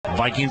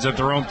Vikings at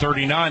their own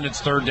 39.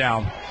 It's third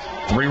down.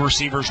 3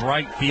 receivers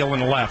right,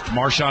 Thielen left.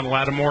 Marshawn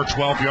Lattimore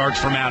 12 yards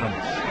from Adam.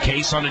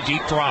 Case on a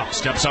deep drop.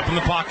 Steps up in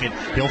the pocket.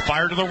 He'll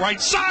fire to the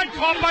right side.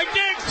 Caught by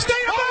Diggs.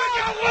 Stay up.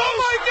 Oh,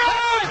 my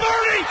God.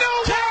 30. No.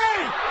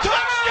 10.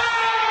 Touchdown.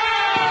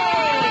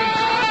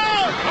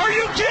 Are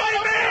you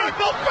kidding me?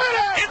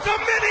 It's a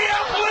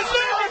Minneapolis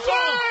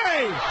Miracle.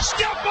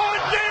 Stephon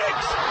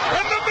Diggs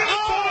and the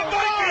Minnesota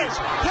Vikings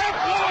have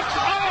walked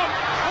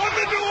on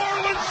the New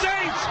Orleans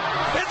Saints.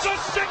 It's a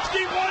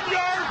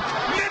 61-yard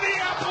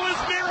Minneapolis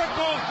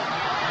Miracle.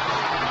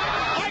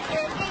 I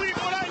can't believe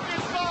what I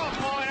just saw,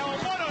 Kyle.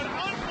 What an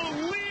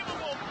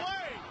unbelievable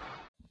play.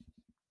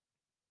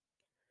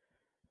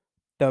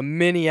 The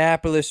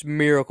Minneapolis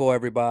Miracle,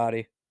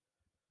 everybody.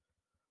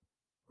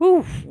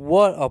 Whew,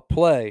 what a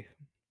play.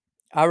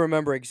 I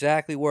remember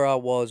exactly where I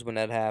was when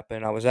that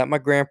happened. I was at my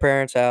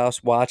grandparents'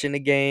 house watching the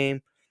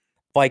game.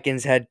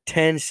 Vikings had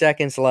 10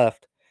 seconds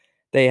left.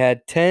 They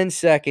had 10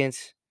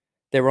 seconds.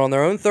 They were on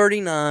their own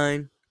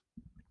 39.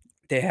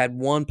 They had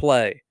one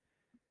play.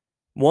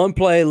 One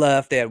play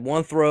left. They had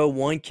one throw,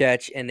 one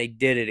catch, and they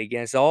did it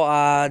against all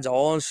odds,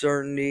 all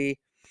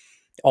uncertainty,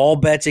 all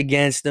bets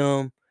against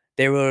them.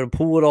 They were able to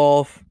pull it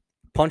off,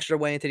 punch their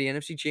way into the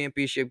NFC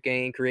Championship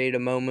game, create a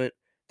moment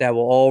that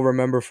we'll all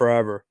remember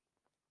forever.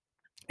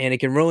 And it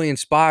can really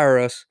inspire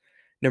us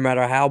no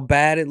matter how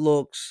bad it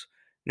looks,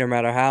 no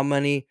matter how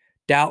many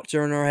doubts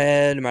are in our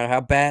head, no matter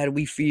how bad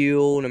we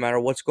feel, no matter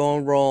what's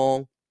going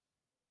wrong,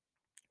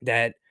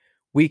 that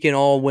we can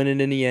all win it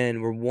in the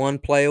end. We're one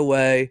play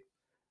away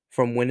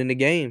from winning the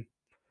game.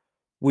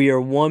 We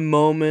are one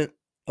moment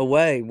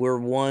away. We're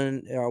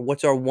one.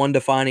 What's our one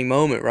defining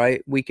moment,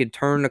 right? We could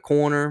turn the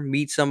corner,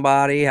 meet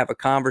somebody, have a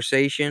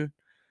conversation,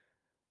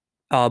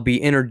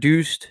 be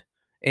introduced,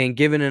 and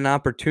given an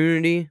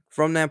opportunity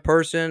from that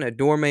person. A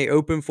door may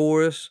open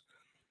for us.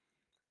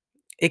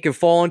 It could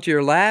fall into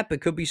your lap. It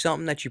could be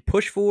something that you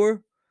push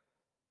for.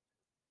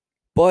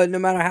 But no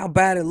matter how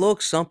bad it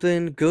looks,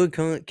 something good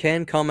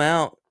can come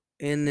out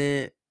in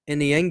the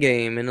end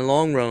game, in the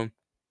long run.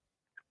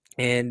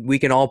 And we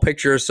can all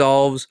picture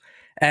ourselves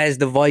as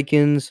the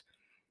Vikings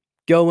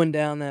going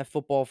down that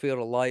football field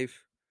of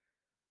life.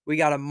 We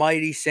got a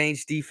mighty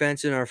Saints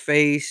defense in our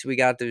face. We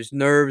got those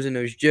nerves and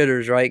those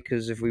jitters, right?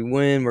 Because if we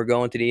win, we're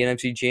going to the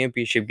NFC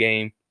Championship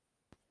game.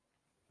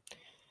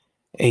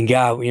 And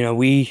God,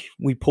 we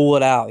pull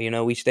it out.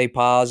 We stay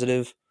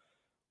positive.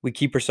 We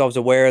keep ourselves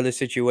aware of the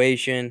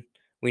situation.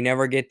 We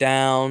never get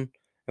down,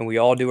 and we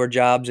all do our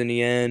jobs in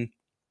the end,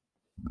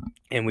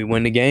 and we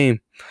win the game.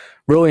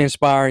 Really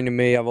inspiring to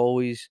me. I've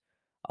always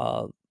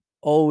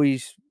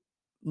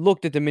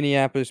looked at the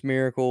Minneapolis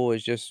Miracle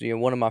as just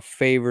one of my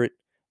favorite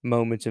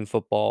moments in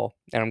football,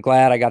 and I'm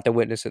glad I got to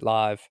witness it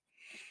live.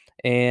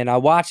 And I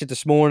watched it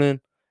this morning.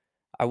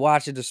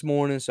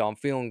 So I'm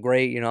feeling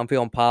great. I'm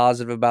feeling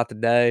positive about the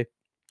day.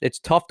 It's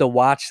tough to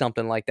watch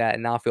something like that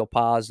and not feel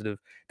positive,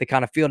 to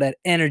kind of feel that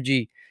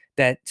energy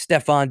that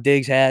Stephon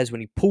Diggs has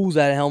when he pulls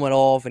that helmet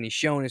off and he's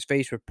showing his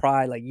face with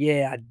pride, like,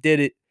 yeah, I did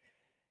it.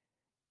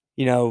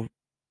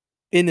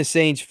 In the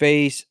Saints'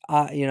 face,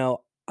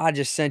 I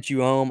just sent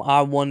you home.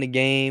 I won the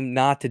game,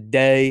 not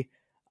today.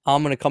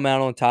 I'm going to come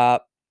out on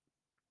top.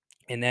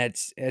 And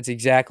that's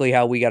exactly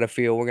how we got to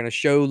feel. We're going to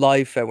show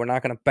life that we're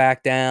not going to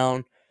back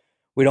down.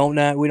 We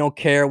don't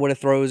care what it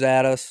throws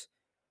at us.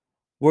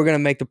 We're going to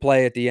make the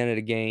play at the end of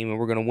the game, and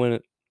we're going to win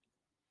it.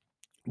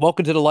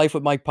 Welcome to the Life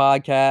with Mike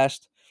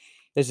podcast.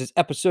 This is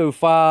episode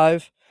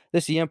 5.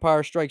 This is the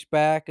Empire Strikes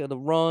Back of the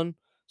run,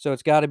 so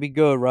it's got to be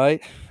good,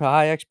 right?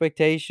 High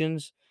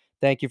expectations.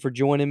 Thank you for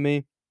joining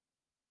me.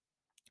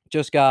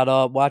 Just got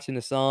up, watching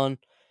the sun.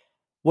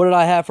 What did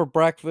I have for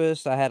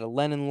breakfast? I had a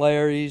Len &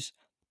 Larry's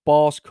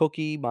Boss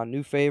Cookie, my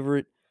new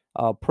favorite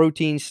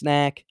protein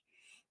snack.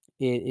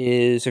 It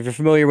is, if you're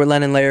familiar with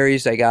Len &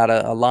 Larry's, they got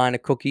a line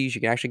of cookies.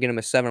 You can actually get them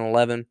at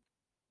 7-Eleven.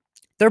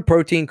 They're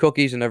protein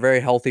cookies, and they're very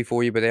healthy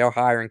for you, but they are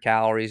higher in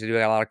calories. They do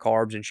have a lot of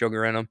carbs and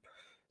sugar in them.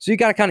 So you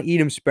got to kind of eat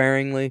them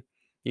sparingly.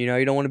 You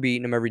don't want to be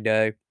eating them every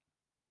day.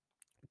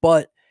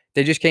 But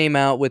they just came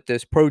out with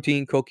this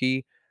protein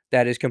cookie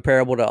that is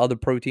comparable to other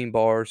protein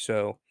bars.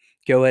 So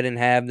go ahead and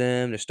have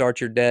them to start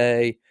your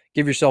day.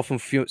 Give yourself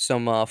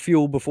some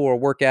fuel before a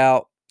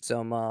workout,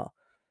 some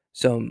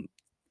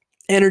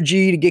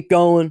energy to get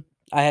going.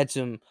 I had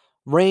some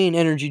Reign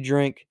energy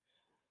drink,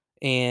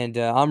 and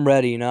I'm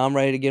ready. I'm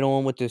ready to get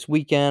on with this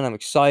weekend. I'm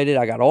excited.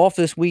 I got off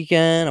this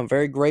weekend. I'm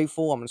very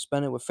grateful. I'm going to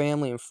spend it with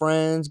family and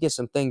friends, get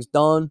some things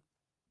done.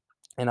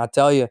 And I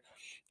tell you,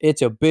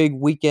 it's a big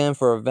weekend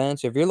for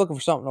events. If you're looking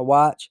for something to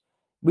watch,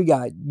 we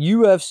got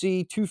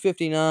UFC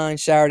 259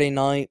 Saturday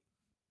night.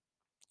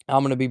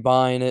 I'm going to be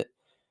buying it.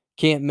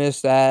 Can't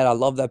miss that. I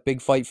love that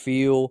big fight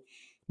feel.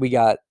 We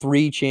got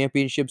 3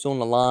 championships on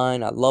the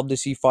line. I love to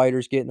see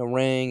fighters get in the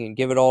ring and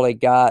give it all they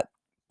got,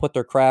 put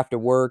their craft to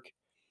work,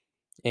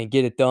 and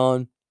get it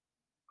done.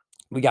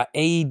 We got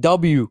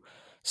AEW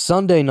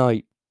Sunday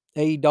night.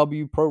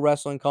 AEW Pro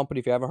Wrestling Company.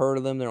 If you haven't heard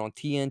of them, they're on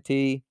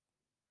TNT.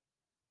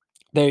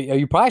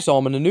 You probably saw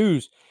them in the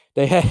news.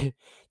 they had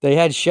they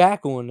had Shaq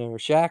on there.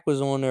 Shaq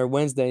was on there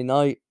Wednesday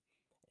night.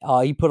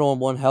 He put on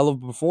one hell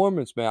of a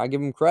performance, man. I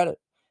give him credit.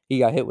 He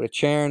got hit with a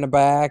chair in the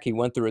back. He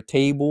went through a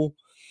table.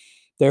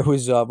 There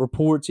was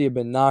reports he had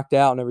been knocked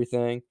out and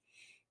everything.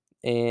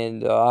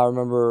 And I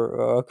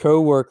remember a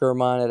coworker of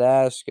mine had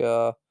asked,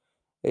 Shaq,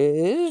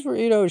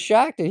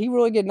 did he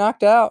really get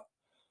knocked out?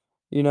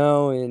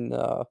 And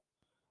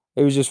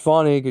it was just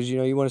funny because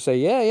you want to say,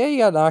 yeah, he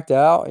got knocked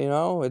out.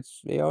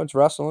 It's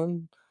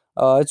wrestling,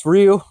 it's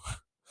real.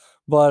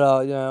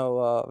 But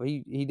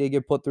he did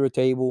get put through a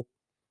table,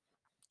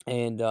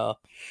 and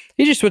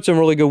he just put some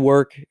really good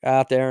work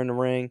out there in the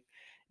ring,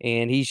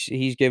 and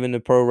he's given the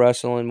pro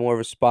wrestling more of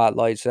a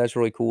spotlight. So that's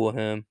really cool of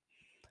him.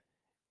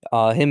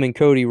 Him and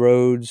Cody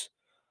Rhodes,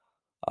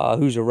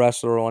 who's a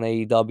wrestler on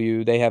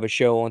AEW, they have a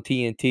show on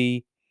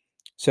TNT.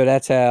 So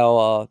that's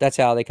how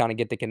they kind of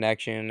get the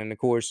connection, and of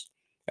course,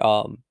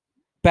 um,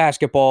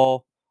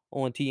 basketball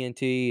on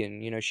TNT,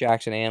 and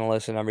Shaq's an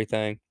analyst and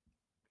everything.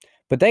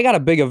 But they got a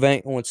big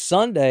event on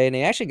Sunday, and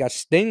they actually got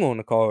Sting on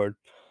the card.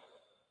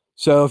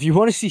 So if you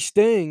want to see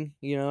Sting,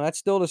 that's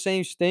still the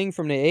same Sting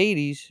from the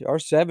 80s or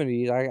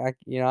 70s. I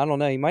don't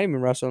know. He might have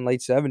been wrestling late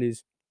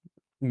 70s,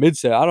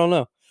 mid-set. I don't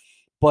know.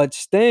 But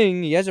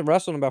Sting, he hasn't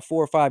wrestled in about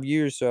 4 or 5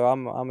 years, so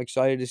I'm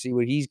excited to see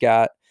what he's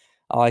got.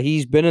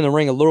 He's been in the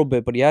ring a little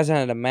bit, but he hasn't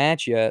had a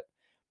match yet.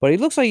 But he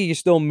looks like he can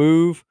still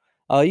move.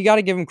 You got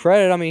to give him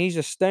credit. I mean, he's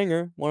a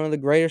stinger, one of the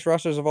greatest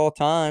wrestlers of all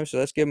time. So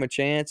let's give him a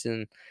chance,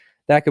 and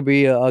that could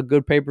be a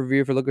good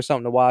pay-per-view if you're looking for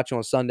something to watch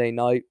on Sunday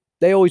night.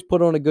 They always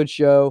put on a good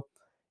show,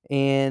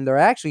 and they're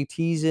actually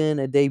teasing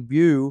a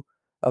debut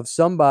of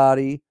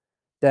somebody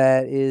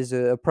that is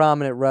a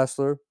prominent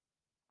wrestler.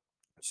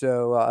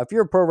 So if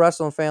you're a pro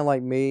wrestling fan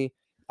like me,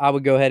 I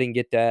would go ahead and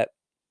get that.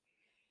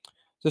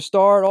 To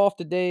start off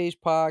today's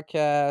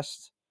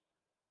podcast,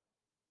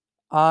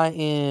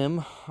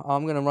 I'm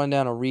gonna run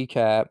down a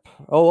recap.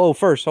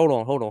 First, hold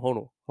on.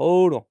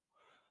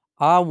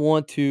 I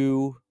want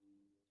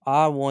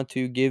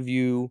to give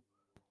you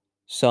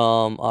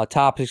some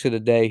topics of the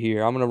day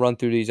here. I'm gonna run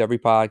through these every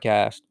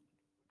podcast.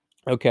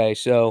 Okay,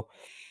 so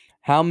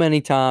how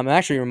many times? I'm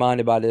actually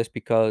reminded by this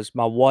because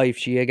my wife,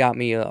 she had got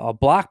me a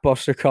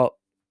Blockbuster cup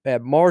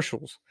at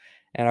Marshall's,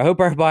 and I hope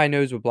everybody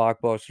knows what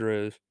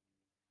Blockbuster is.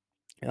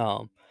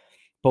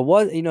 But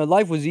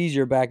life was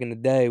easier back in the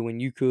day when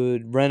you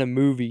could rent a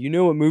movie. You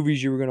knew what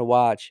movies you were going to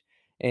watch.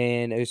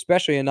 And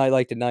especially a night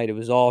like tonight, it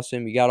was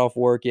awesome. You got off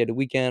work, you had the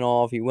weekend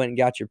off, you went and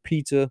got your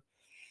pizza. Of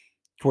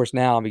course,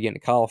 now I'm getting a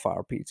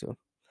cauliflower pizza.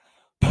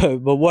 But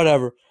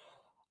whatever.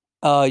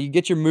 You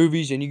get your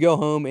movies and you go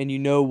home and you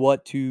know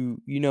what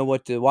to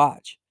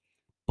watch.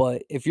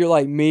 But if you're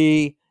like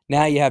me,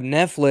 now you have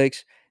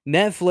Netflix.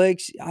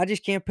 Netflix, I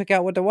just can't pick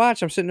out what to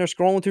watch. I'm sitting there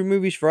scrolling through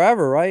movies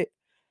forever, right?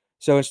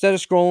 So instead of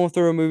scrolling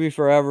through a movie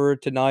forever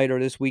tonight or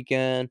this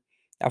weekend,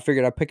 I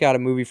figured I'd pick out a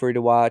movie for you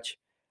to watch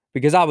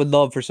because I would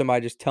love for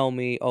somebody to just tell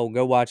me, oh,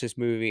 go watch this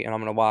movie, and I'm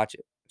going to watch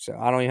it. So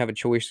I don't even have a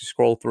choice to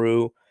scroll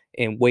through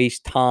and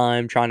waste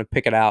time trying to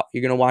pick it out.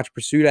 You're going to watch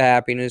Pursuit of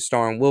Happiness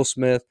starring Will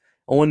Smith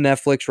on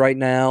Netflix right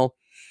now.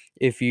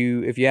 If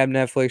you have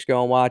Netflix,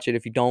 go and watch it.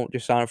 If you don't,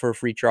 just sign up for a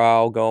free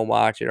trial, go and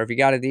watch it. Or if you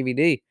got a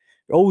DVD,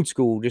 old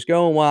school, just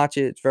go and watch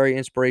it. It's a very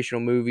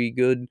inspirational movie.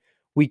 Good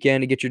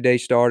weekend to get your day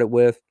started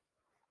with.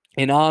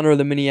 In honor of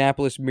the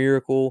Minneapolis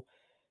Miracle,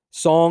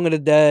 song of the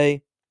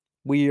day,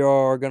 we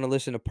are going to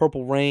listen to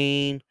Purple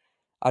Rain.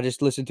 I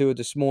just listened to it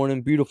this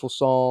morning. Beautiful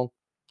song.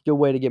 Good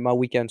way to get my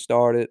weekend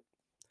started.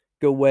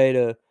 Good way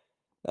to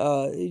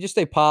just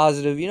stay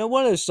positive.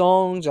 One of those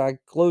songs I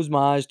close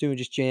my eyes to and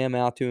just jam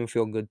out to and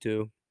feel good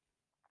to.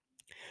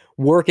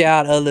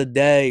 Workout of the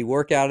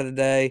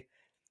day.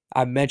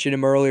 I mentioned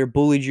him earlier.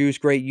 Bully Juice,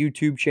 great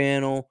YouTube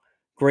channel.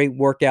 Great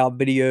workout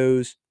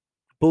videos.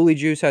 Bully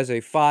Juice has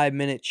a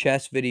 5-minute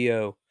chest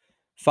video.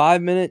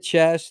 5-minute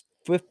chest,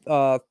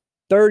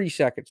 30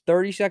 seconds.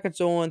 30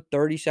 seconds on,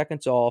 30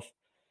 seconds off.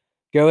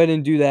 Go ahead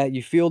and do that.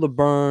 You feel the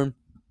burn.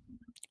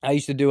 I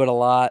used to do it a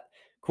lot.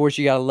 Of course,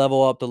 you got to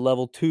level up to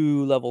level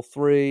 2, level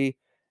 3.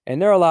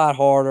 And they're a lot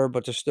harder,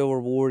 but they're still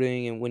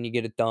rewarding and when you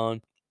get it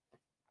done.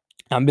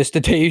 I missed the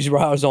days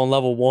where I was on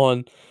level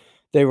 1.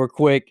 They were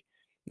quick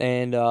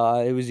and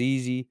it was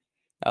easy.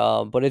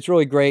 But it's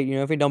really great.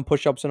 If you've done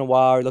push-ups in a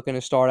while, you're looking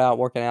to start out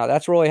working out.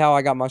 That's really how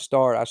I got my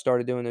start. I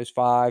started doing those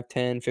 5,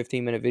 10,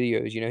 15-minute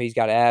videos. He's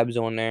got abs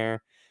on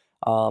there.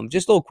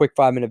 Just little quick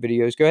 5-minute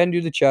videos. Go ahead and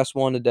do the chest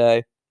one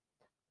today.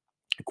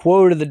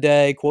 Quote of the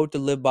day, quote to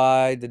live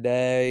by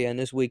today and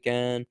this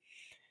weekend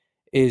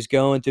is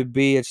going to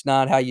be, it's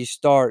not how you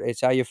start,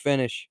 it's how you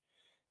finish.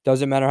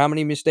 Doesn't matter how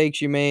many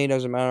mistakes you made.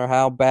 Doesn't matter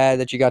how bad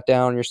that you got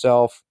down on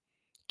yourself.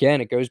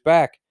 Again, it goes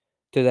back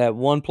to that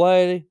one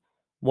play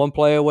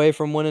away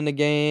from winning the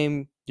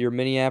game, your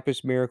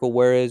Minneapolis Miracle.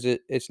 Where is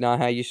it? It's not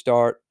how you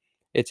start.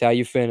 It's how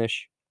you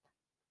finish.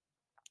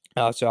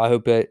 So I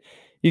hope that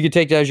you can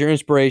take that as your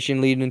inspiration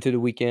leading into the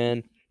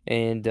weekend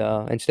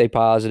and stay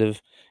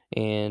positive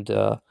and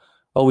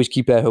always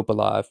keep that hope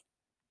alive.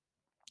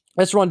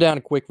 Let's run down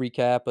a quick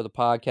recap of the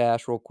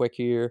podcast real quick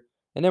here.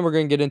 and then we're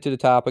going to get into the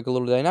topic a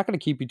little today. Not going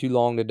to keep you too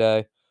long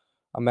today.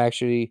 I'm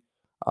actually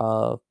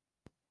getting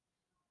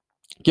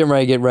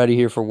ready to get ready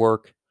here for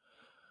work.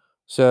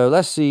 So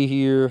let's see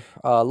here.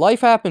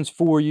 Life happens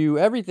for you.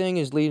 Everything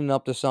is leading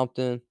up to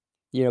something.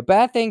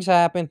 Bad things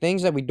happen,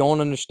 things that we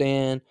don't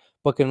understand,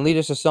 but can lead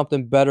us to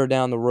something better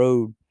down the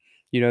road.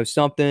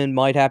 Something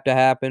might have to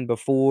happen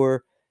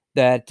before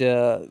that,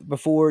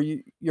 before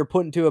you're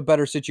put into a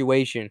better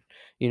situation.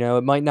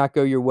 It might not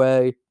go your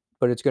way,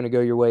 but it's going to go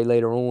your way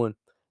later on.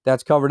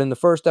 That's covered in the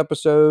first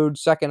episode.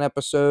 Second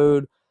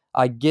episode,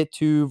 I get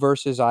to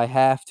versus I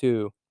have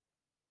to.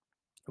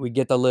 We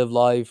get to live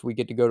life. We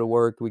get to go to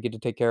work. We get to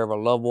take care of our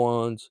loved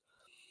ones.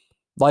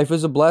 Life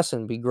is a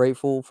blessing. Be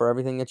grateful for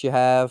everything that you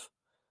have,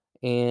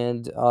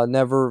 and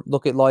never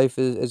look at life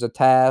as a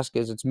task,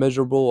 as it's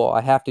miserable.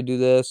 I have to do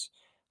this.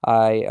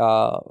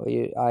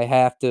 I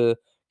have to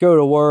go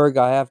to work.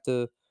 I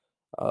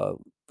uh,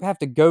 have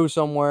to go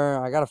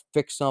somewhere. I got to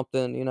fix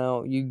something.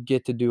 You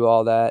get to do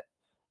all that,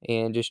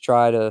 and just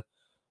try to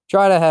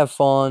have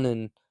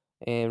fun,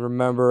 and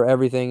remember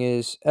everything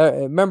is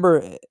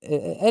remember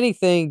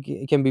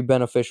anything can be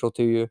beneficial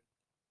to you.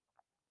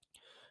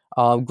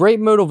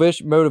 Great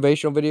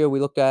motivational video we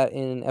looked at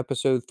in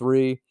episode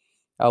 3.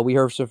 We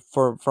heard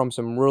from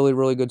some really,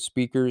 really good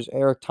speakers.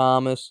 Eric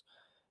Thomas,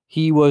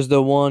 he was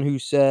the one who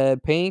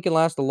said pain can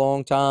last a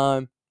long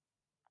time.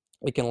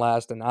 It can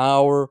last an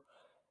hour.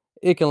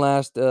 It can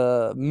last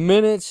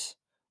minutes,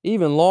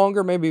 even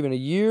longer, maybe even a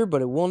year,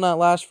 but it will not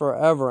last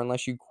forever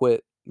unless you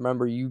quit.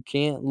 Remember, you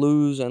can't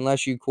lose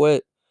unless you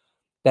quit.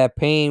 That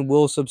pain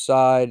will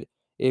subside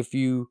if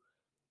you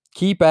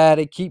keep at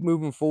it, keep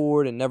moving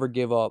forward, and never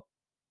give up.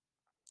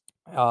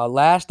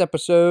 Last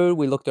episode,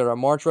 we looked at our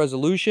March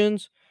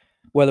resolutions,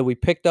 whether we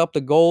picked up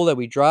the goal that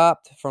we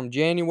dropped from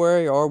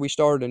January or we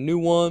started a new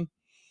one.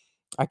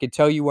 I could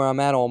tell you where I'm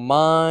at on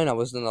mine. I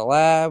was in the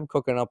lab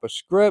cooking up a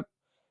script.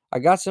 I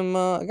got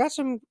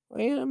some,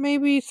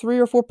 maybe 3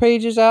 or 4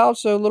 pages out.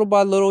 So little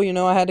by little,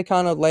 I had to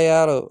kind of lay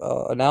out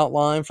an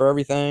outline for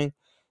everything.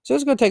 So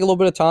it's going to take a little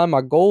bit of time.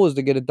 My goal is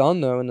to get it done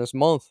though in this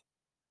month.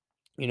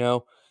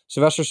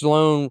 Sylvester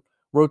Stallone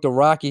wrote the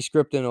Rocky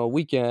script in a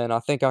weekend. I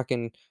think I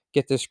can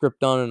get this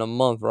script done in a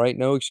month, right?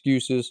 No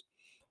excuses.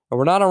 And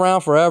we're not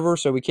around forever,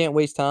 so we can't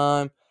waste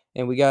time.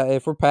 And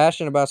if we're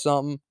passionate about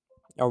something,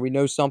 or we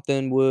know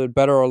something would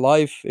better our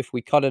life if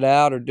we cut it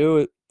out or do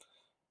it,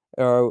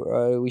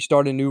 or we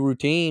start a new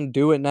routine,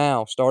 do it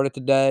now. Start it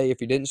today.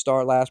 If you didn't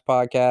start last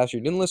podcast,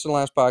 you didn't listen to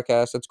last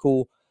podcast, that's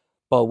cool.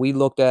 But we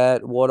looked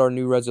at what our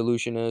new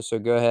resolution is, so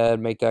go ahead,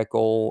 make that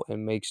goal,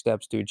 and make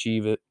steps to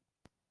achieve it.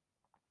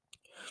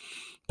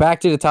 Back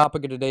to the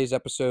topic of today's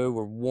episode,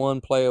 we're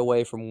one play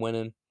away from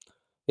winning.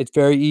 It's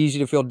very easy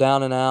to feel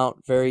down and out,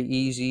 very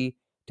easy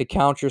to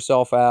count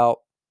yourself out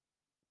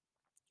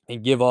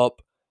and give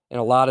up in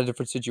a lot of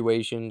different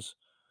situations.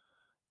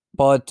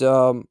 But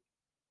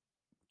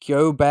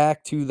go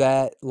back to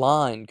that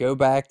line. Go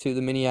back to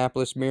the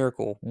Minneapolis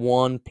Miracle.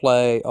 One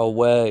play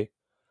away.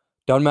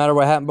 Doesn't matter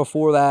what happened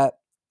before that.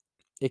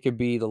 It could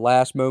be the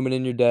last moment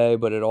in your day,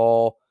 but it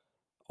all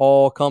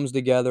comes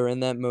together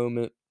in that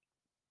moment,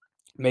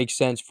 makes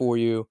sense for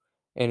you,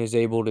 and is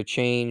able to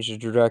change the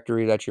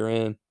trajectory that you're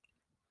in.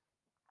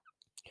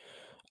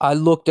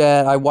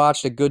 I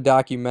watched a good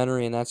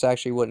documentary, and that's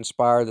actually what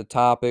inspired the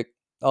topic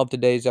of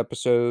today's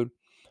episode.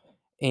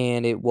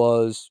 And it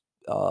was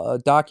a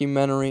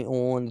documentary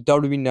on the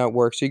WWE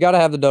Network. So you got to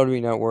have the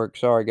WWE Network.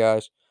 Sorry,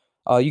 guys.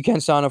 You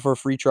can sign up for a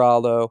free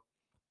trial, though.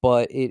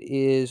 But it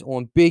is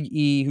on Big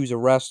E, who's a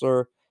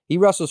wrestler. He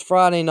wrestles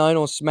Friday night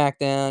on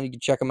SmackDown. You can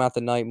check him out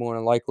tonight, more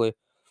than likely.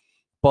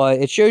 But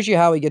it shows you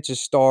how he gets his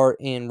start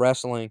in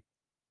wrestling.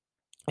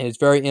 And it's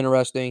very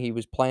interesting. He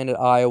was playing at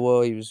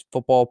Iowa. He was a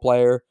football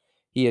player.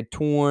 He had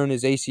torn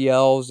his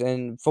ACLs,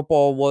 and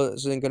football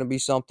wasn't going to be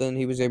something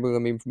he was able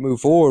to move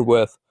forward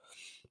with.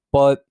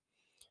 But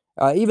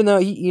even though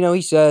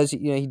he says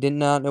he did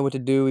not know what to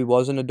do, he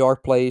was in a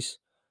dark place.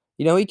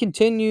 He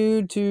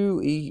continued to.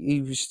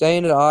 He was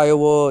staying at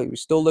Iowa. He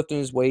was still lifting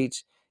his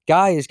weights.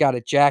 Guy has got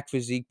a jacked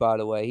physique, by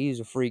the way. He's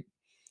a freak.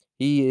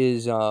 He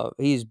is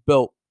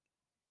built,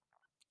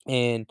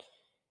 and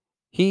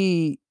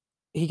he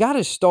got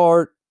his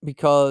start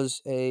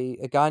because a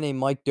guy named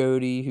Mike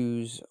Doty,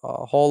 who's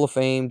a Hall of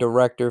Fame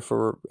director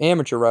for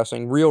amateur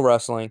wrestling, real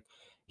wrestling.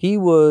 He's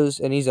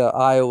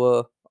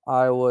a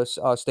Iowa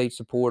State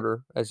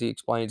supporter, as he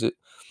explains it.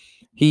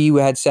 He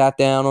had sat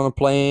down on a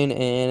plane,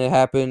 and it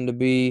happened to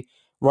be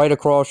right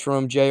across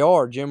from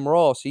JR, Jim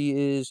Ross.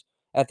 He is,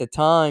 at the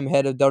time,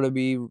 head of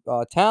WWE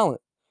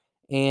talent.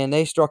 And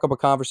they struck up a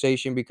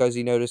conversation because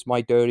he noticed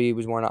Mike Doty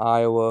was wearing an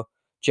Iowa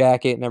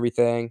jacket and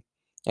everything.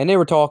 And they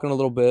were talking a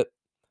little bit.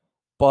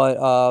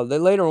 But they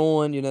later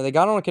on, they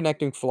got on a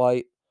connecting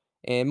flight.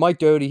 And Mike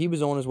Doty, he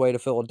was on his way to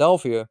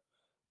Philadelphia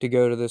to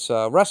go to this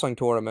wrestling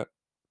tournament.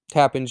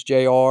 Happens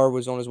JR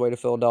was on his way to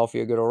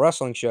Philadelphia to go to a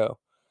wrestling show.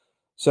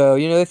 So,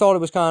 they thought it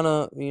was kind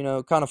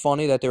of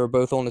funny that they were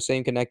both on the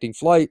same connecting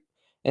flight.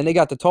 And they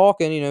got to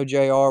talking,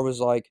 JR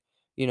was like,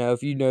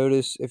 if you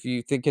notice, if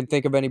you can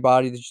think of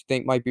anybody that you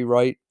think might be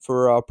right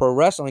for pro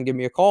wrestling, give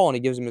me a call. And he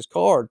gives him his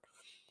card.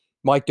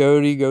 Mike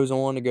Doty goes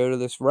on to go to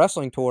this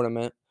wrestling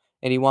tournament,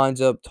 and he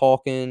winds up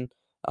talking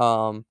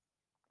to,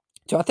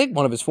 I think,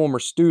 one of his former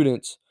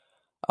students.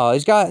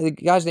 The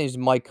guy's name is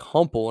Mike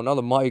Humple,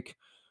 another Mike,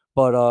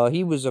 but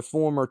he was a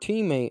former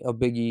teammate of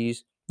Big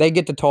E's. They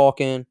get to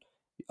talking.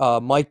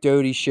 Mike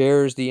Doty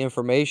shares the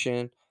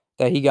information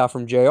that he got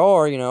from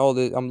JR.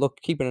 I'm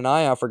keeping an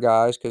eye out for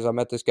guys because I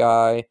met this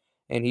guy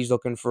and he's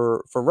looking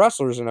for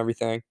wrestlers and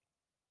everything.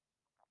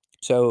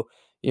 So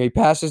he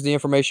passes the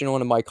information on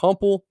to Mike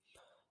Humple.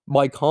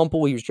 Mike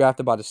Humple, he was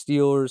drafted by the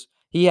Steelers.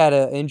 He had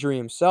an injury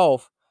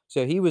himself,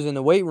 so he was in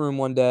the weight room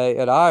one day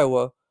at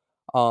Iowa,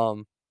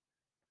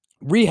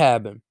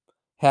 rehabbing.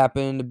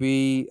 Happened to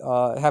be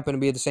at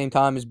the same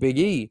time as Big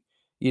E,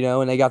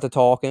 and they got to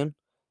talking,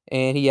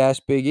 and he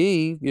asked Big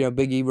E.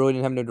 Big E really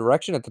didn't have no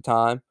direction at the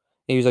time.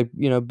 And he was like,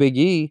 Big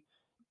E,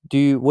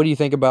 what do you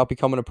think about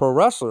becoming a pro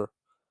wrestler?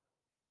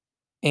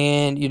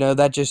 And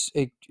that just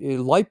a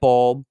light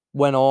bulb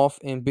went off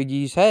in Big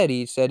E's head.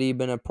 He said he'd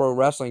been a pro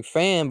wrestling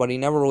fan, but he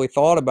never really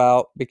thought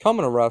about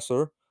becoming a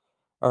wrestler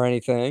or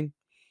anything.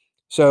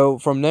 So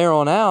from there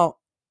on out,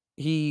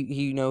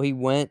 he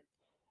went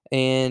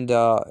and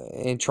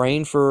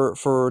trained for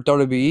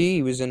WWE.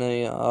 He was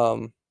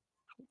in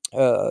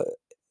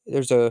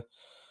there's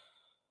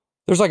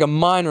like a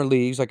minor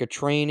leagues, like a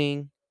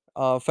training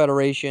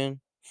federation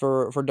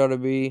for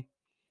WWE.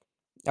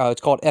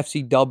 It's called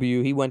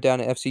FCW. He went down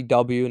to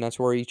FCW, and that's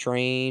where he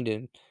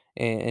trained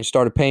and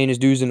started paying his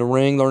dues in the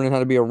ring, learning how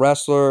to be a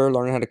wrestler,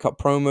 learning how to cut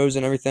promos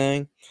and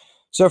everything.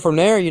 So from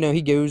there,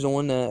 he goes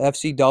on to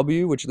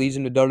FCW, which leads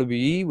him to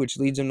WWE, which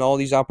leads him to all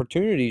these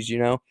opportunities.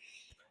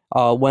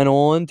 Went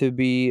on to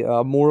be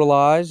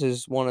immortalized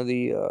as one of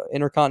the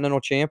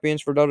Intercontinental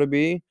Champions for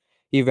WWE.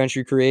 He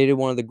eventually created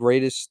one of the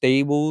greatest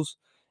stables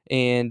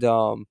and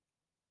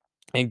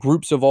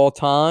groups of all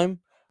time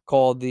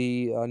called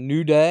the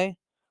New Day.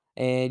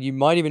 And you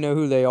might even know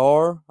who they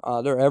are.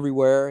 They're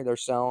everywhere. They're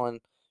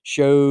selling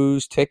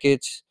shows,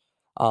 tickets.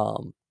 They're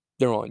on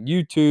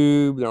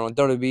YouTube. They're on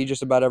WWE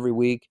just about every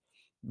week.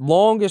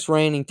 Longest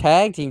reigning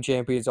tag team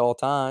champions all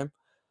time.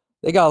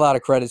 They got a lot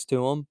of credits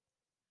to them.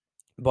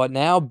 But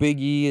now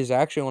Big E is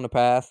actually on the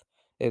path.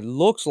 It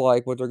looks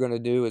like what they're going to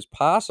do is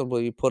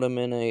possibly put him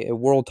in a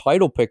world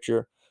title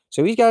picture.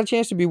 So he's got a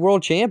chance to be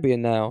world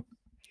champion now.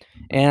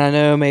 And I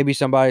know maybe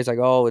somebody's like,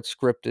 oh, it's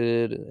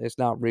scripted. It's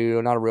not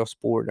real, not a real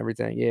sport and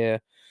everything. Yeah.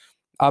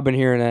 I've been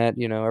hearing that,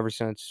 ever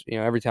since,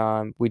 every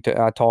time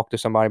I talk to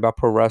somebody about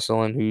pro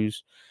wrestling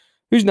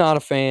who's not a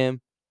fan.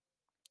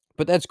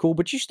 But that's cool.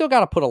 But you still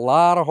got to put a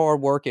lot of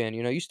hard work in.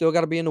 You still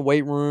got to be in the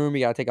weight room.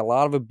 You got to take a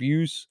lot of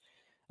abuse.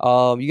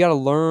 You got to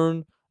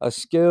learn a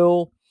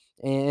skill.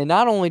 And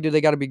not only do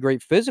they got to be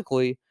great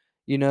physically,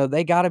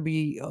 they got to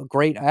be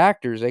great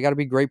actors. They got to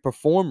be great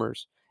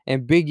performers.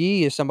 And Big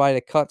E is somebody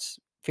that cuts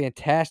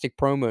fantastic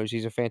promos.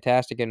 He's a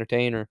fantastic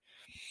entertainer.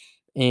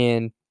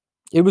 And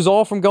it was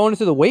all from going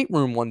into the weight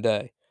room one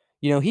day.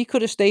 He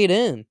could have stayed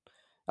in.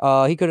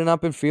 He could have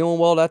not been feeling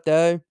well that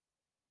day,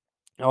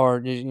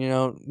 or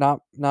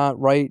not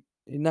right,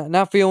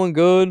 not feeling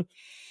good,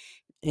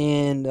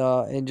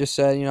 and just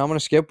said, I'm gonna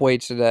skip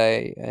weights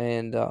today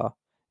and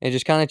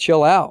just kind of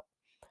chill out.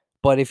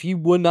 But if he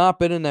would not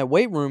been in that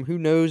weight room, who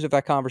knows if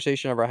that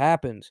conversation ever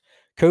happens?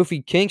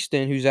 Kofi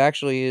Kingston, who's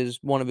actually is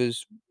one of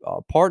his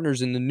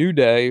partners in the New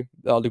Day,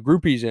 the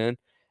group he's in,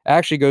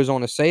 actually goes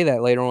on to say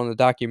that later on in the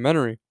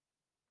documentary.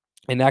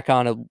 And that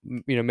kind of,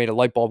 made a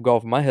light bulb go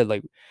off in my head.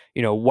 Like,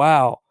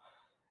 wow,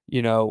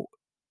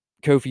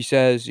 Kofi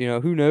says,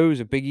 who knows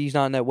if Big E's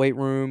not in that weight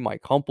room,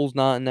 Mike Humple's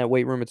not in that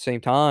weight room at the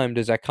same time.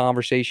 Does that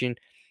conversation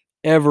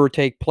ever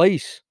take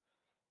place?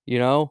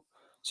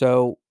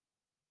 So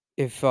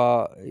if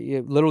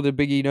little did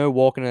Big E know,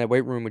 walking in that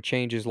weight room would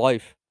change his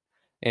life.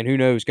 And who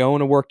knows, going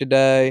to work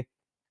today,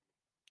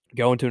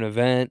 going to an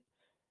event,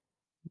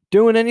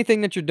 doing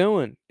anything that you're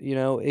doing,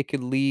 it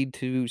could lead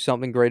to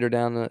something greater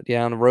down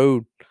the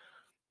road.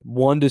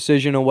 One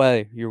decision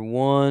away. You're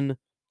one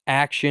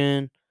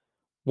action,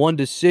 one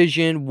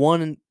decision,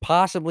 one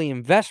possibly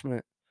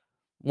investment,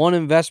 one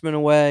investment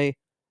away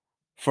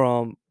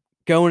from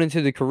going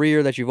into the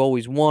career that you've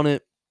always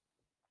wanted,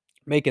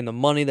 making the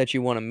money that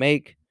you want to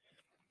make,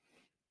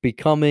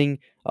 becoming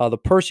the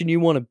person you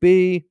want to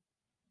be.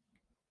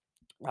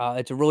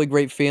 It's a really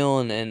great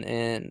feeling,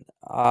 and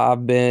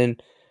I've been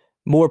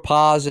more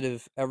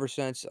positive ever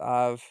since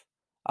I've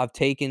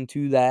taken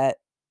to that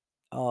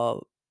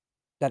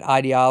that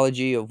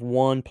ideology of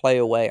one play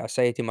away. I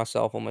say it to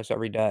myself almost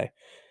every day,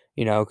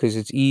 because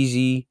it's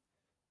easy.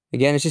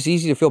 Again, it's just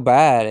easy to feel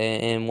bad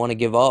and want to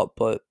give up.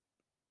 But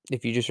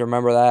if you just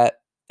remember that,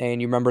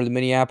 and you remember the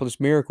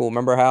Minneapolis Miracle,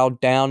 remember how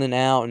down and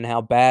out and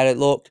how bad it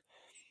looked,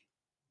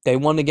 they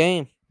won the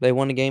game. They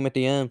won the game at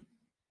the end.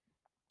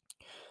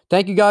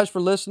 Thank you guys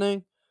for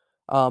listening.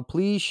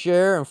 Please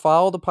share and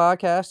follow the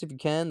podcast if you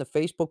can. The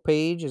Facebook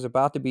page is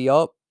about to be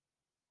up,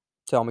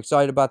 so I'm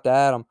excited about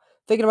that. I'm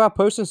thinking about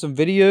posting some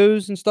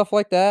videos and stuff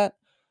like that.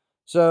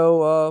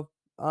 So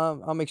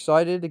I'm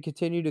excited to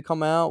continue to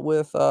come out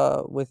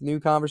with new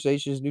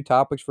conversations, new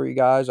topics for you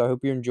guys. I hope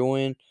you're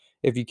enjoying.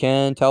 If you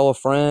can, tell a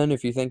friend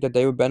if you think that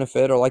they would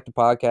benefit or like the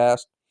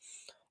podcast.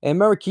 And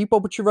remember, keep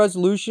up with your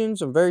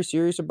resolutions. I'm very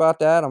serious about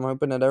that. I'm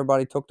hoping that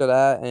everybody took to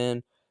that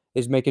and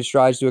is making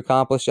strides to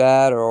accomplish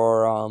that,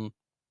 or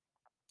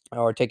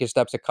taking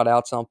steps to cut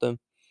out something.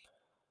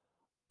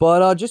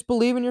 But just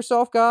believe in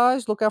yourself,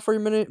 guys. Look out for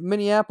your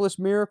Minneapolis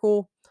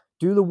Miracle.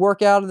 Do the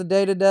workout of the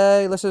day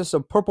today. Listen to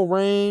some Purple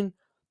Rain.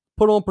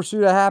 Put on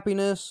Pursuit of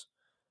Happiness.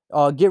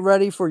 Get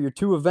ready for your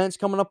 2 events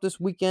coming up this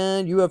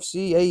weekend.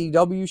 UFC,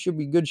 AEW should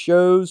be good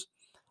shows.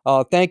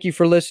 Thank you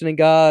for listening,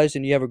 guys,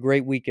 and you have a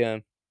great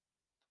weekend.